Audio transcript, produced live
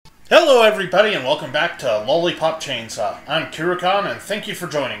Hello everybody and welcome back to Lollipop Chainsaw. I'm Kirukan and thank you for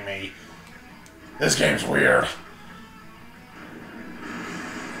joining me. This game's weird. What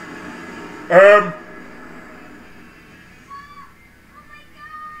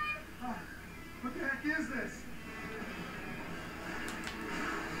the heck is this?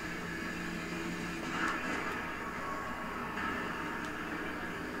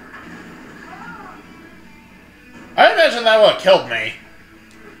 I imagine that would have killed me.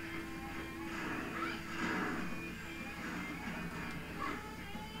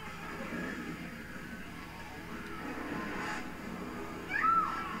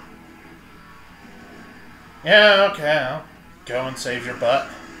 Yeah, okay, I'll go and save your butt.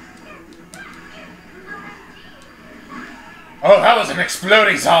 Oh, that was an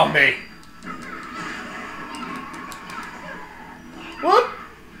exploding zombie! Whoop!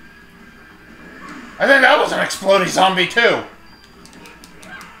 I think that was an exploding zombie too!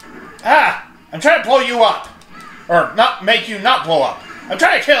 Ah! I'm trying to blow you up! Or not make you not blow up. I'm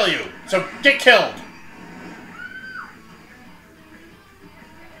trying to kill you, so get killed!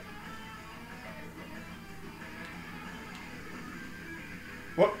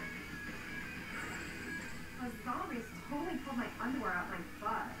 What? Those zombies totally pulled my underwear out my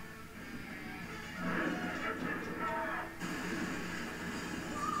butt.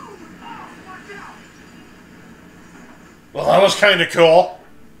 Well, that was kind of cool.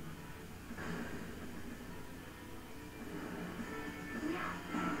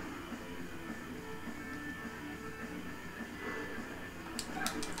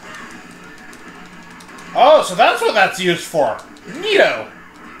 Oh, so that's what that's used for. Neato.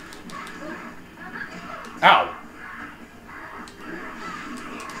 Ow.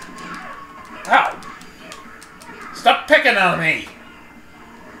 Ow. Stop picking on me.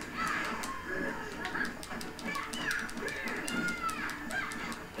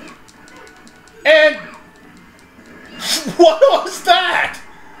 And what was that?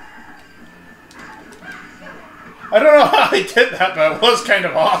 I don't know how I did that, but it was kind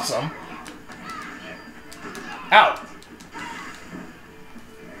of awesome. Ow.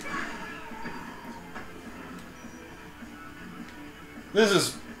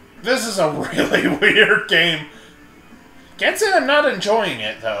 This is a really weird game. Gets in, I'm not enjoying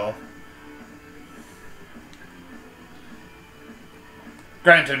it though.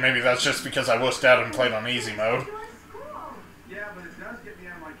 Granted, maybe that's just because I wussed out and played on easy mode. Yeah, but it does get me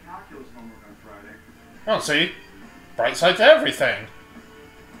out of my calculus homework on Friday. Oh, see? Bright side to everything.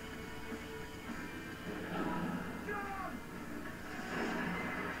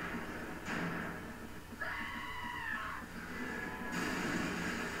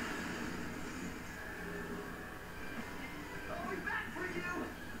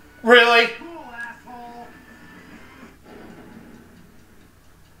 Really? Cool, asshole!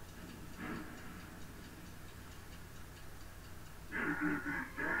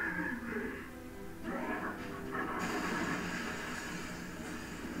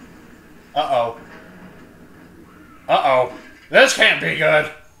 Uh-oh. Uh-oh. This can't be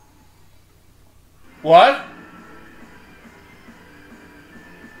good. What?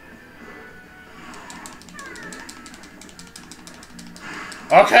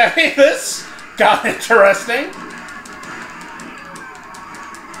 Okay, this got interesting.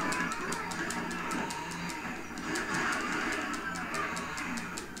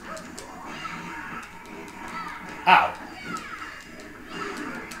 Ow.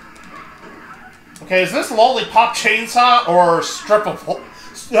 Okay, is this Lollipop Chainsaw or stripper pole,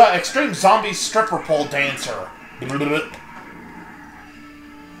 Extreme Zombie Stripper Pole Dancer?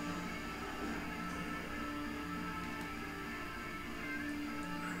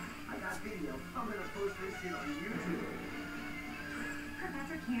 I'm gonna post this shit on YouTube.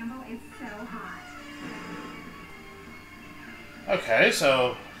 Professor Campbell is so hot. Okay,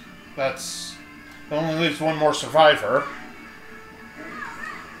 so that's... It only leaves one more survivor.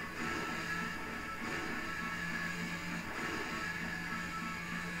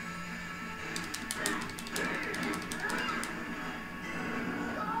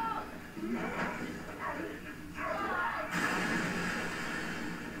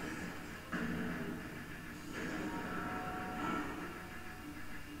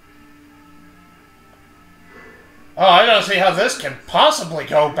 Oh, I don't see how this can possibly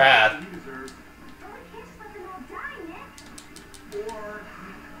go bad. But we can't just let them all die, Nick. Or you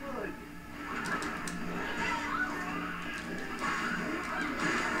could.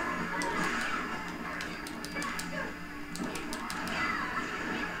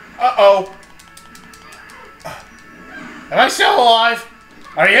 Uh-oh. Am I still alive?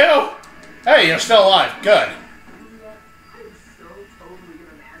 Are you? Hey, you're still alive. Good. I'm so totally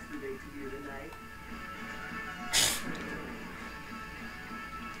gonna master masturbate to you tonight.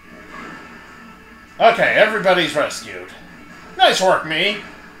 Okay, everybody's rescued. Nice work, me.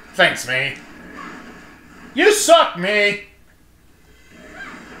 Thanks, me. You suck, me!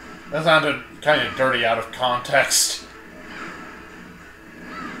 That sounded kind of dirty out of context.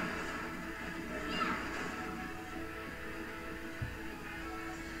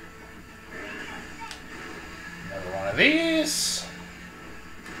 Another one of these.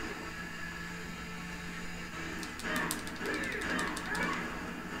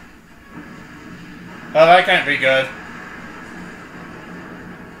 Oh, that can't be good.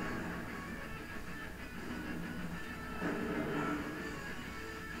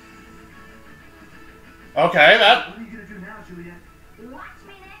 Okay, that... What are you gonna do now, Juliet? Watch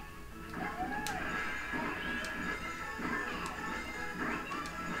me, Nick.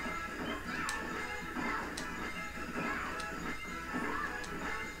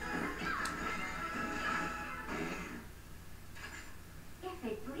 If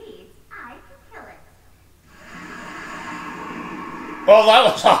it bleeds, I can kill it. Well, that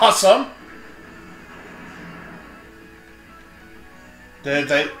was awesome. Did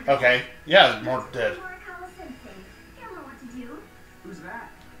they... Okay. Yeah, more did. Morikawa-sensei. He'll know what to do. Who's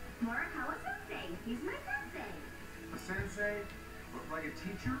that? Morikawa-sensei. He's my sensei. A sensei? Like a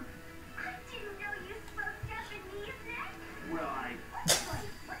teacher? I didn't know you spoke Japanese, Nick. Well,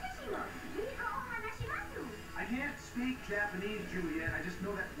 I can't speak Japanese, Juliet. I just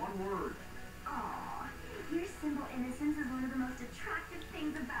know that one word. Aw, your simple innocence is one of the most attractive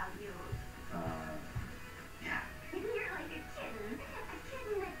things about you. Yeah. You're like a kitten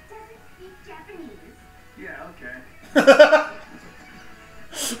that doesn't speak Japanese. Yeah, okay.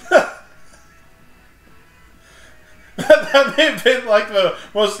 That may have been like the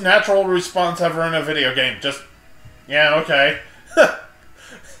most natural response ever in a video game. Just, yeah, okay.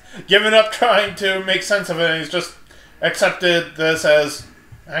 Giving up trying to make sense of it, and he's just accepted this as,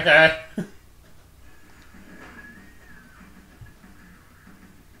 okay.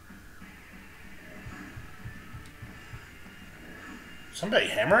 Somebody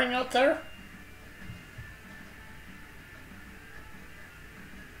hammering out there?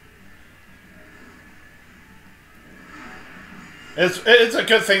 It's a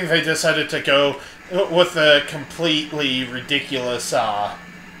good thing they decided to go with a completely ridiculous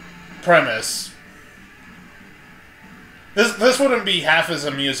premise. This wouldn't be half as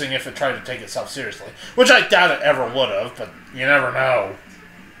amusing if it tried to take itself seriously, which I doubt it ever would have, but you never know.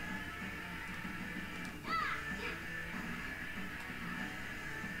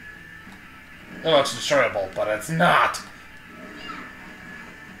 It looks destroyable, but it's not.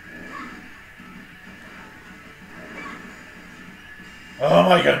 Oh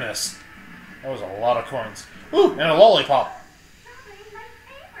my goodness. That was a lot of coins. Ooh, and a lollipop. Strawberry's my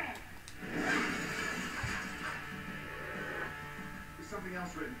favorite. There's something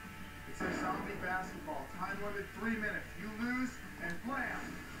else written. It says zombie basketball. Time limit 3 minutes. You lose and blam.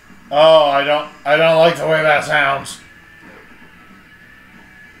 Oh, I don't like the way that sounds.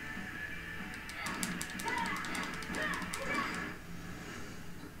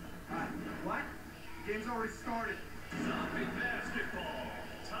 What? The game's already started. Zombie basketball.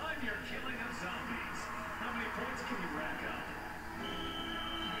 Time you're killing of zombies. How many points can you rack up?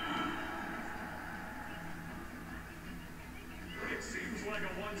 It seems like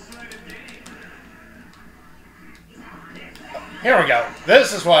a one-sided game. Here we go.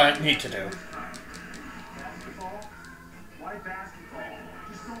 This is what I need to do. Basketball? Why basketball?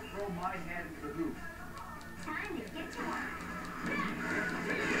 Just don't throw my head into the hoop. Time to get to work.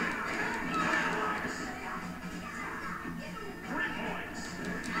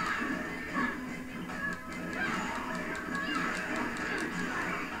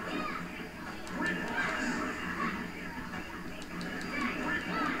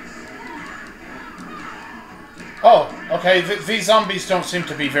 Oh, okay. These zombies don't seem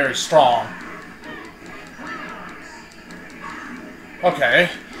to be very strong. Okay,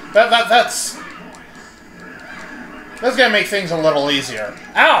 that's gonna make things a little easier.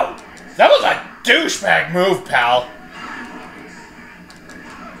 Ow! That was a douchebag move, pal.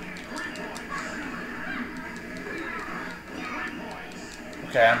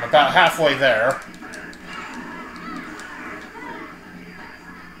 Okay, I'm about halfway there.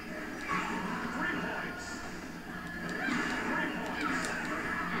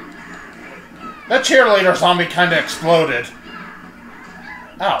 That cheerleader zombie kinda exploded.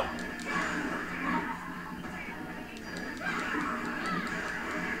 Ow.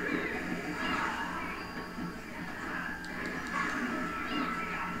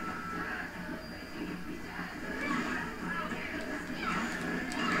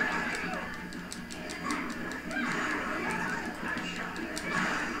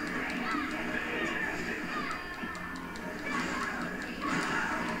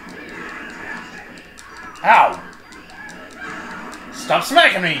 Ow! Stop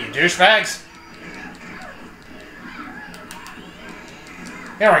smacking me, you douchebags!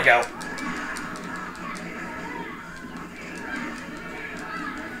 Here we go.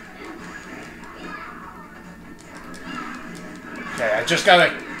 Okay, I just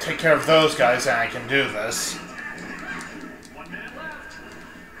gotta take care of those guys and I can do this. 1 minute left.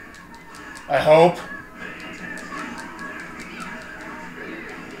 I hope.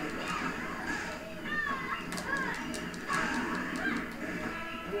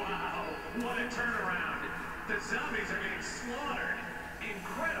 Wow, what a turnaround. The zombies are getting slaughtered.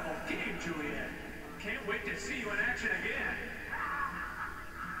 Incredible game, Juliet. Can't wait to see you in action again.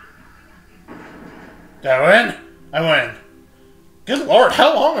 Did I win? I win. Good lord,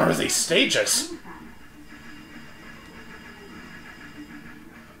 how long are these stages?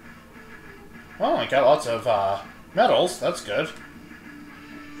 Well, I got lots of medals. That's good.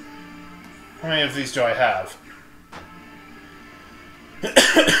 How many of these do I have?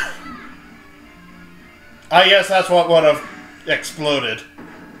 I guess that's what would have exploded.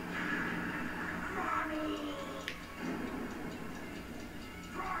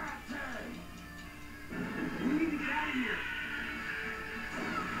 We need to get out of here.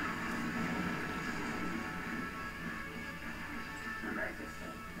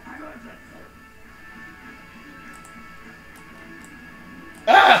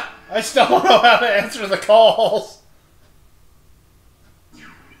 Ah! I still don't know how to answer the calls. Time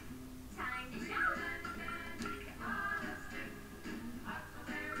to shout.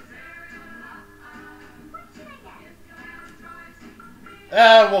 What should I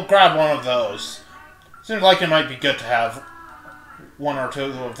get? We'll grab one of those. Seems like it might be good to have one or two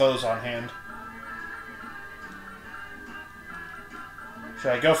of those on hand.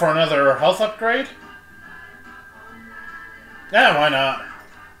 Should I go for another health upgrade? Yeah, why not?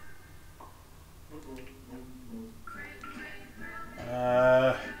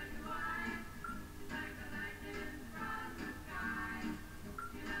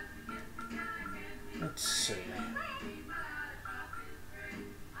 Let's see.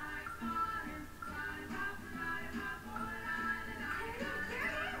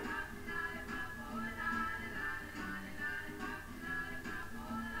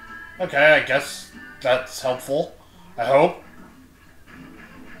 Okay, I guess that's helpful. I hope.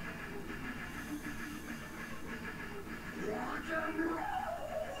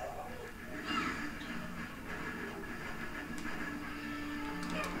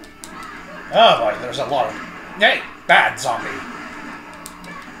 Oh boy, there's a lot of... Hey, bad zombie.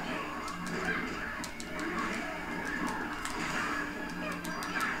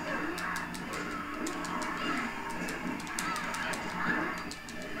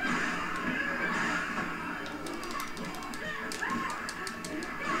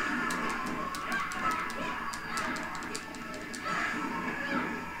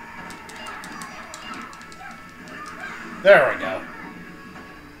 There we go.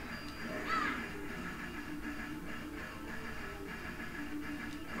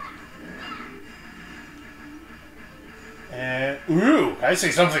 And, ooh, I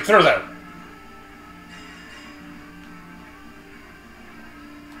see something through there.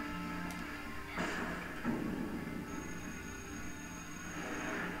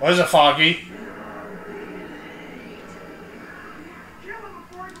 What is it, Foggy? Kill him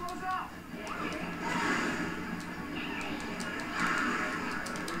before he blows up.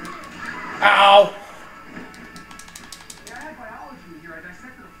 Ow! Yeah, I had biology in here. I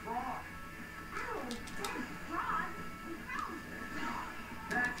dissected a frog. Oh, that's frog.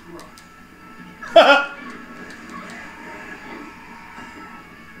 That's gross.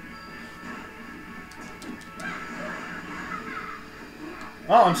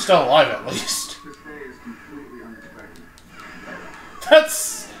 Well, I'm still alive at least. This day is completely unexpected.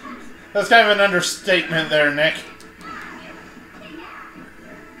 That's kind of an understatement there, Nick.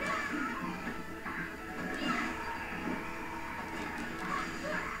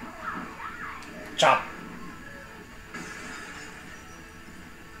 Chop.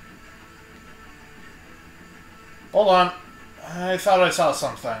 Hold on. I thought I saw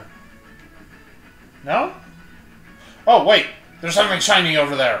something. No? Oh, wait. There's something shiny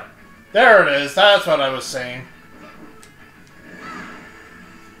over there. There it is. That's what I was saying.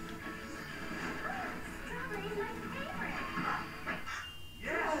 Strawberry's my favorite.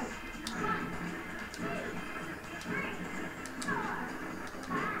 Yes!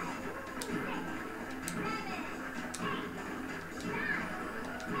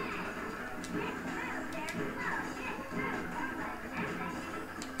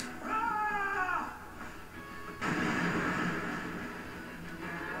 Ah!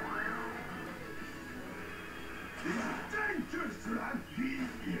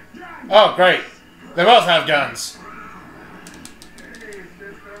 Oh, great. They both have guns.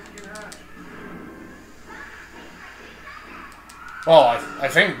 Well, I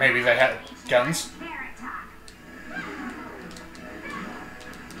think maybe they had guns.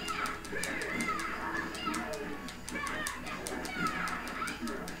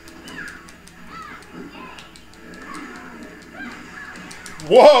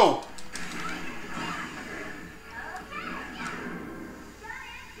 Whoa!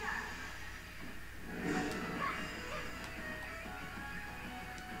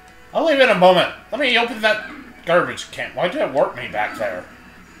 I'll leave it a moment. Let me open that garbage can. Why did it warp me back there?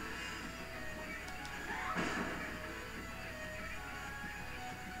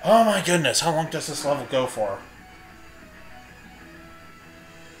 Oh my goodness, how long does this level go for?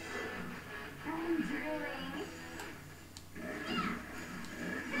 I'm drooling.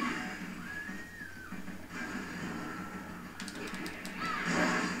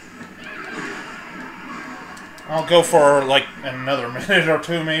 I'll go for like another minute or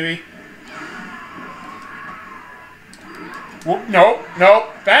two maybe. Whoop, nope,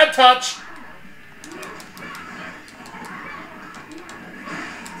 nope, bad touch.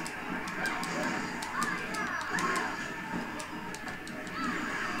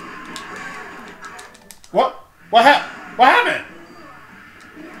 What happened?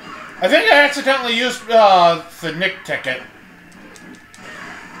 I think I accidentally used the Nick ticket.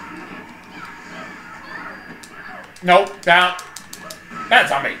 Nope, down. Bad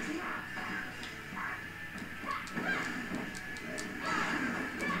zombie.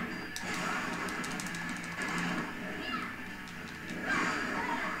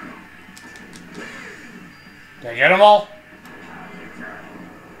 Did I get them all?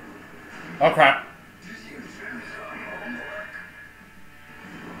 Oh crap.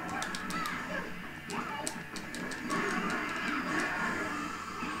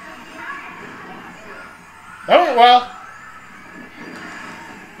 That went well.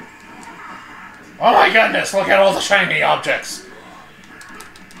 Oh my goodness, look at all the shiny objects.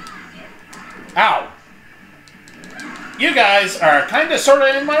 Ow. You guys are kinda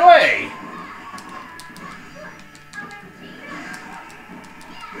sorta in my way.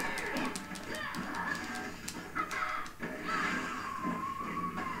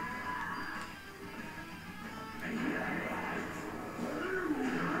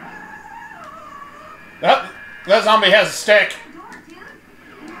 Oh, that zombie has a stick.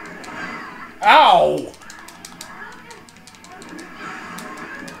 Ow!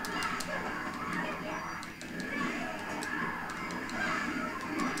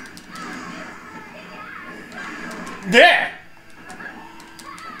 Yeah!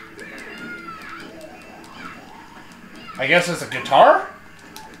 I guess it's a guitar?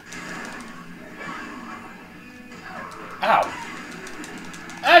 Ow.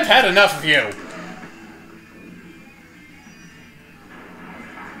 I've had enough of you.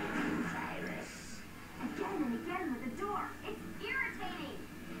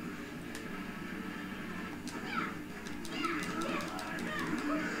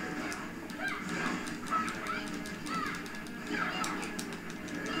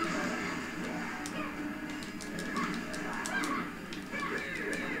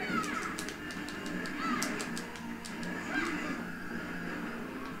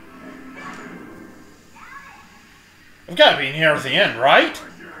 We've got to be near the end, right?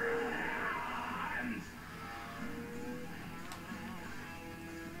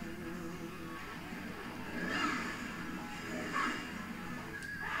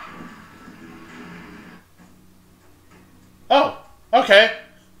 Oh, okay.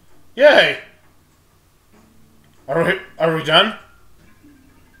 Yay. Are we done?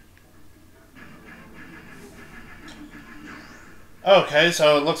 Okay,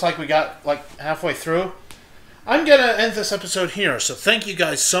 so it looks like we got like halfway through. I'm going to end this episode here, so thank you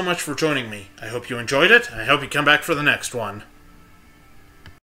guys so much for joining me. I hope you enjoyed it, and I hope you come back for the next one.